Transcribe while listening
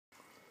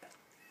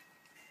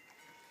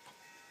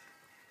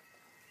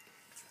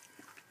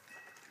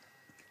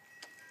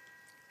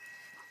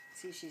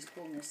See, she's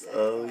pulling the sack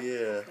Oh, off.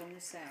 yeah. Pulling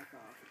the sack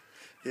off.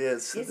 Yeah,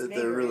 it's that bigger,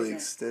 they're really isn't it?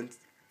 extent.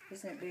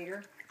 Isn't it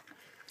bigger?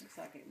 Looks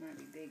like it might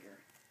be bigger.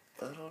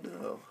 I don't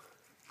know.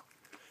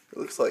 It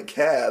looks like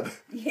cab.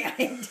 Yeah,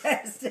 it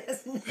does,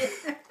 doesn't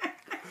it?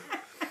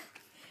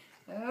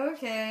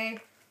 Okay.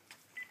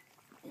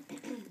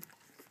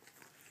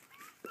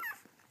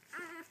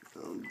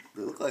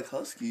 They look like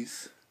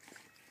Huskies.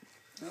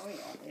 Oh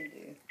yeah, they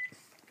do.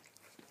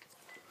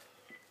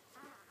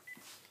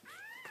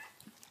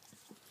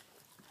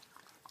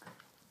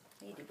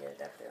 Need to get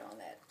it up there on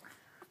that.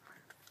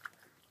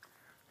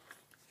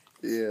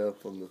 Yeah,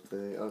 up on the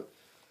thing.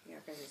 Yeah,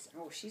 because it's,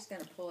 oh, she's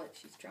going to pull it.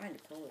 She's trying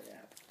to pull it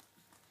up.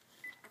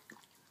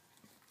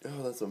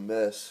 Oh, that's a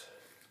mess.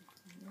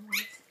 No,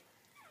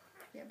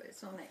 yeah, but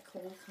it's on that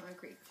cold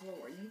concrete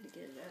floor. You need to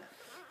get it up.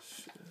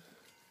 Shit.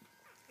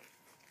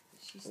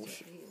 She's still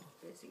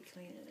busy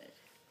cleaning it.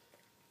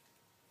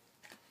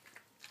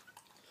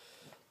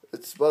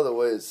 It's, by the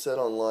way, it's said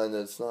online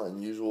that it's not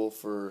unusual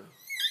for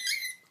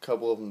a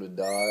couple of them to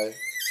die.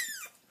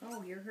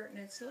 Oh, you're hurting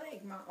its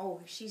leg, Mom. Oh,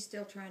 she's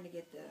still trying to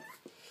get the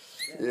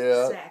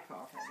sack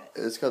off of it.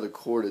 It's got the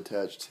cord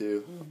attached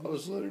too. I'll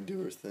just let her do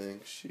her thing.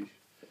 She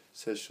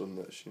says she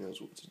knows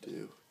what to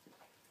do.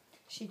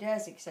 She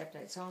does, except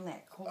it's on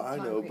that cold I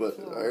concrete know, but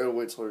floor. I gotta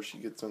wait till she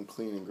gets done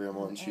cleaning,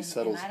 Grandma, and she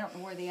settles. And I don't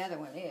know where the other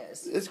one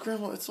is. It's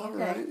Grandma. It's all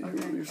right.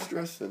 You're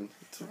stressing.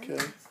 It's okay.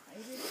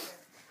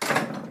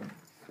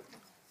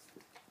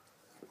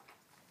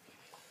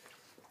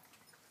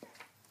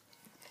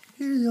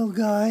 Here you go,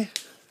 guy.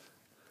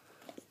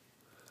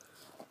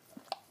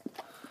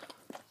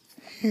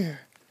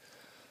 Here.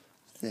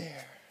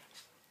 There.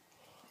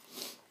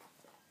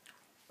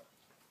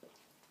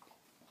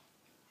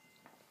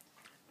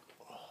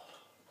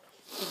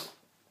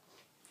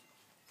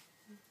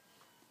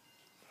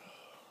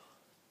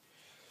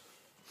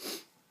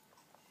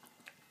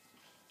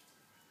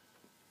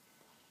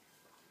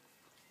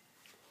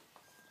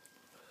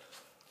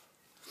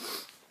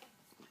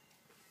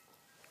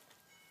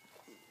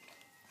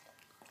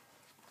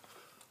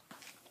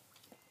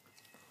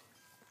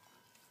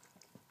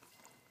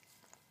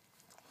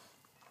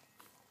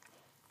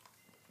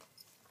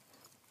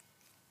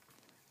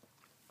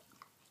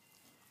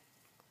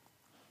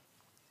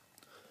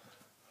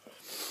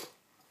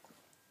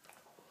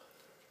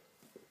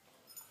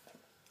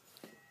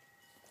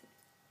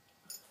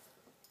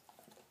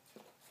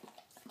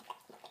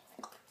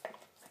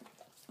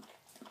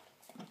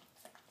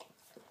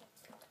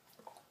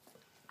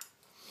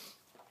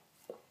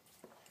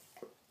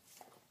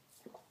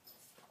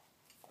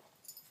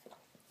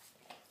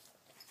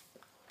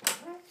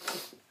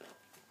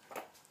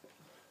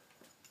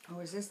 Oh,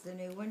 is this the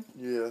new one?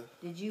 Yeah.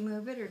 Did you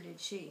move it or did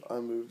she?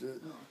 I moved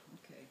it. Oh,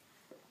 okay.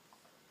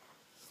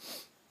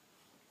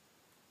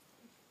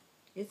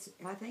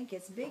 I think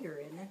it's bigger,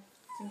 isn't it?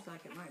 Seems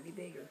like it might be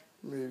bigger.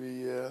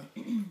 Maybe, yeah.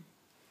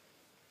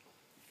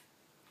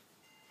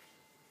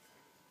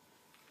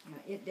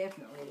 Yeah, it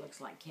definitely looks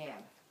like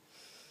cab.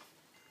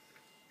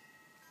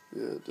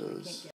 Yeah, it does.